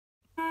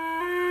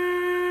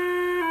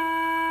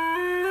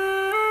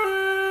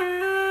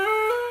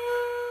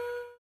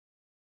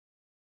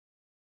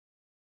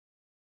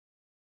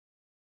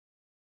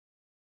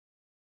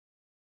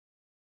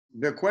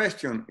the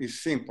question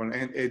is simple,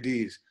 and it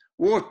is,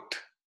 what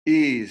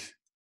is,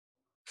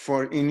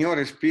 in your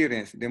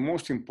experience, the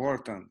most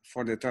important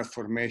for the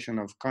transformation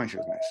of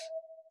consciousness?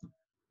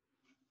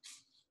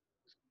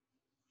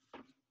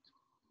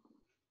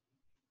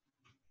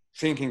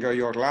 Thinking of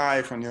your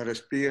life and your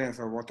experience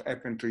of what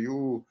happened to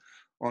you,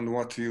 on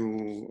what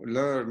you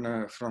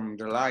learn from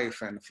the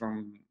life and from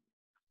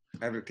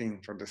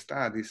everything from the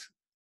studies.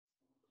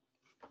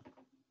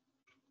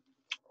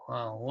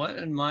 Wow, what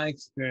in my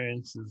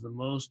experience is the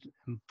most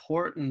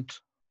important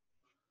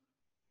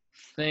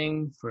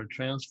thing for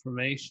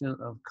transformation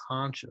of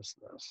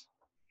consciousness?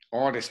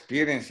 Or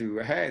experience you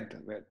had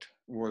that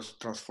was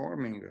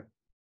transforming,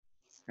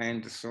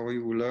 and so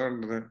you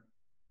learned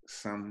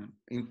some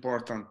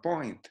important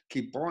point,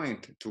 key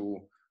point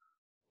to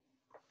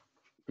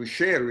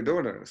share with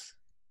others.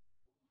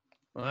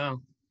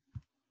 Wow.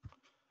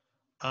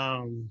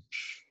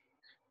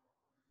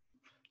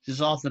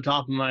 Just off the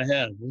top of my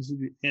head, this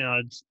would be,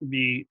 it'd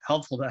be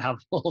helpful to have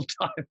a little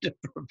time to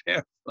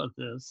prepare for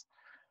this.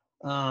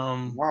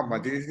 Wow,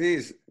 but this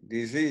is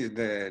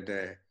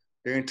the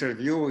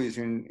interview is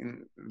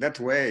in that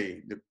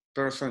way. The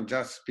person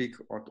just speak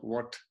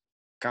what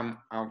come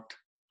out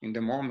in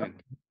the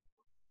moment.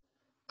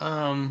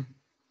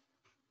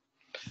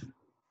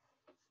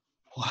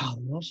 Wow,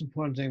 the most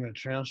important thing, the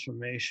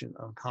transformation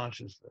of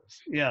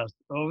consciousness. Yes,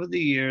 over the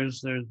years,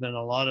 there's been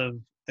a lot of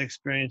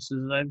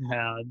experiences that I've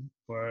had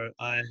where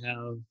I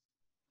have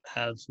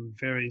had some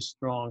very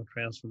strong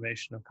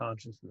transformation of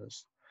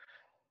consciousness.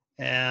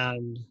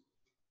 And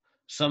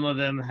some of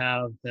them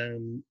have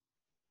been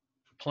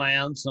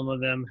planned, some of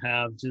them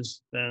have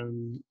just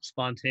been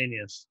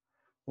spontaneous,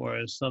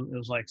 whereas it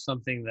was like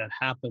something that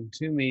happened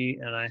to me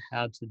and I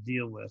had to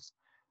deal with.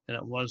 And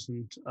it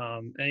wasn't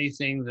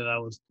anything that I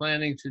was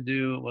planning to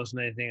do. It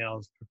wasn't anything I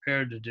was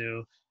prepared to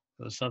do.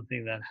 It was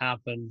something that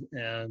happened,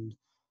 and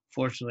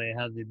fortunately I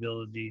had the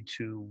ability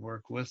to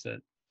work with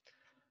it.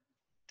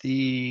 To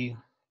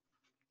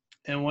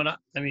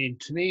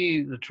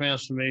me, the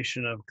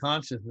transformation of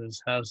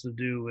consciousness has to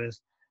do with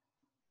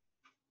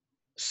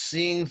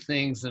seeing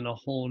things in a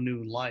whole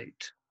new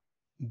light,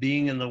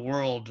 being in the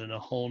world in a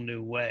whole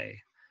new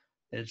way.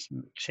 It's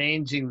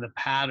changing the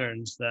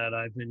patterns that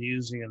I've been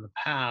using in the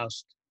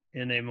past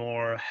in a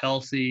more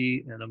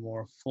healthy and a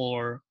more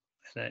fuller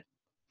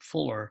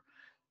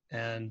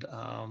and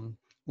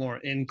more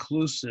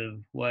inclusive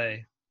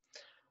way.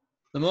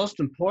 The most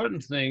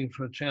important thing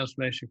for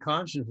transformation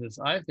consciousness,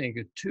 I think,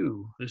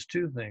 there's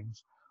two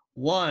things.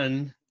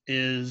 One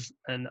is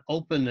an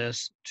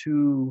openness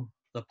to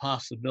the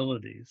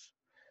possibilities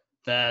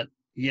that,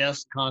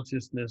 yes,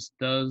 consciousness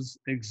does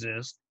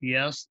exist.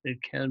 Yes,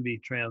 it can be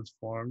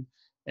transformed.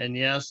 And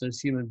yes, as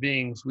human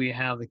beings, we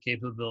have the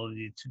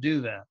capability to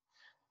do that.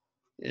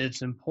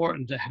 It's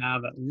important to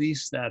have at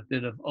least that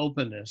bit of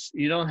openness.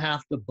 You don't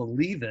have to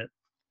believe it.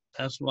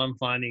 That's what I'm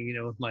finding,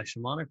 with my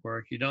shamanic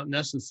work. You don't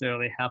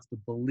necessarily have to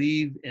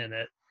believe in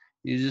it.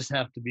 You just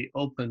have to be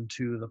open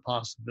to the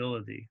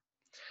possibility.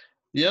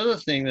 The other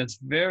thing that's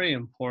very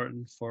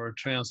important for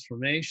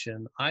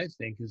transformation, I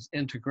think, is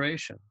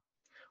integration.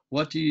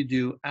 What do you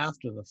do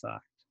after the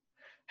fact?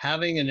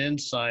 Having an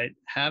insight,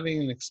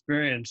 having an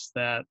experience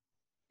that,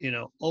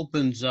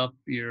 opens up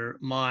your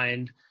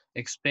mind,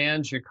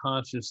 expands your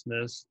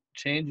consciousness,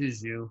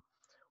 changes you,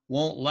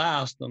 won't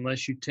last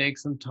unless you take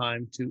some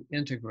time to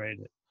integrate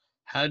it.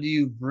 How do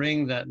you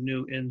bring that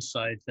new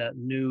insight, that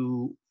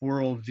new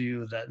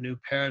worldview, that new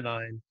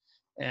paradigm,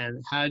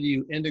 and how do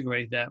you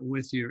integrate that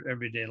with your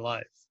everyday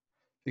life?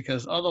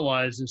 Because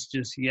otherwise it's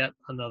just yet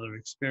another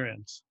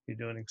experience. You're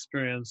doing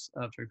experience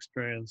after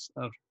experience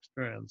after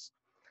experience.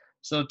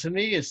 So to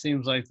me, it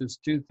seems like there's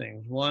two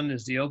things. One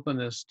is the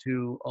openness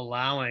to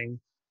allowing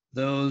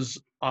those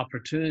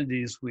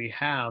opportunities we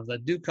have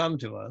that do come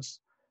to us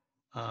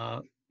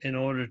in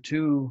order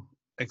to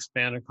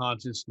expand our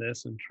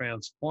consciousness and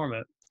transform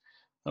it,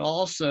 and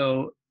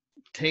also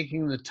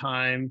taking the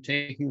time,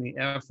 taking the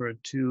effort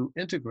to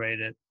integrate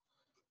it,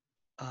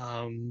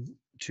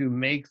 to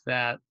make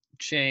that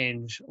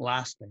change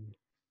lasting.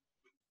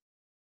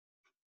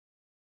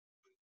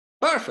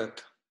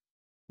 Perfect.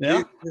 Yeah.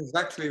 This is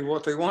exactly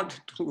what I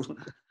wanted to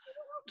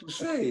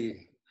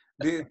say.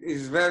 This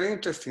is very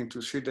interesting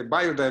to see the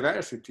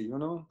biodiversity,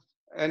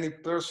 Any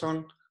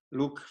person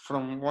look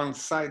from one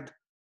side,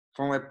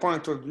 from a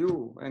point of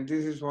view, and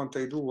this is what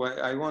I do.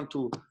 I want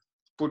to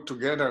put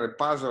together a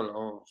puzzle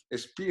of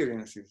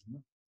experiences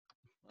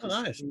to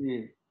Nice.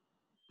 see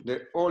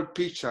the whole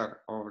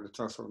picture of the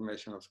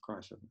transformation of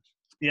consciousness.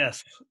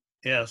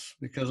 Yes,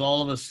 because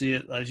all of us see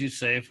it, as you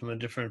say, from a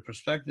different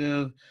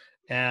perspective,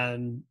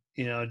 and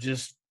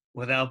just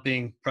without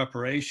being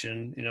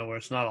preparation, where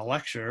it's not a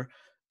lecture,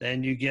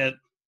 then you get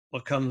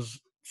what comes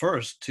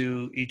first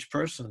to each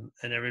person,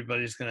 and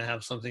everybody's going to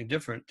have something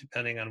different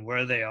depending on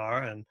where they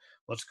are and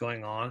what's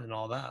going on and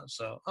all that.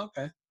 So,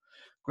 okay,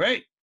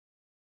 great.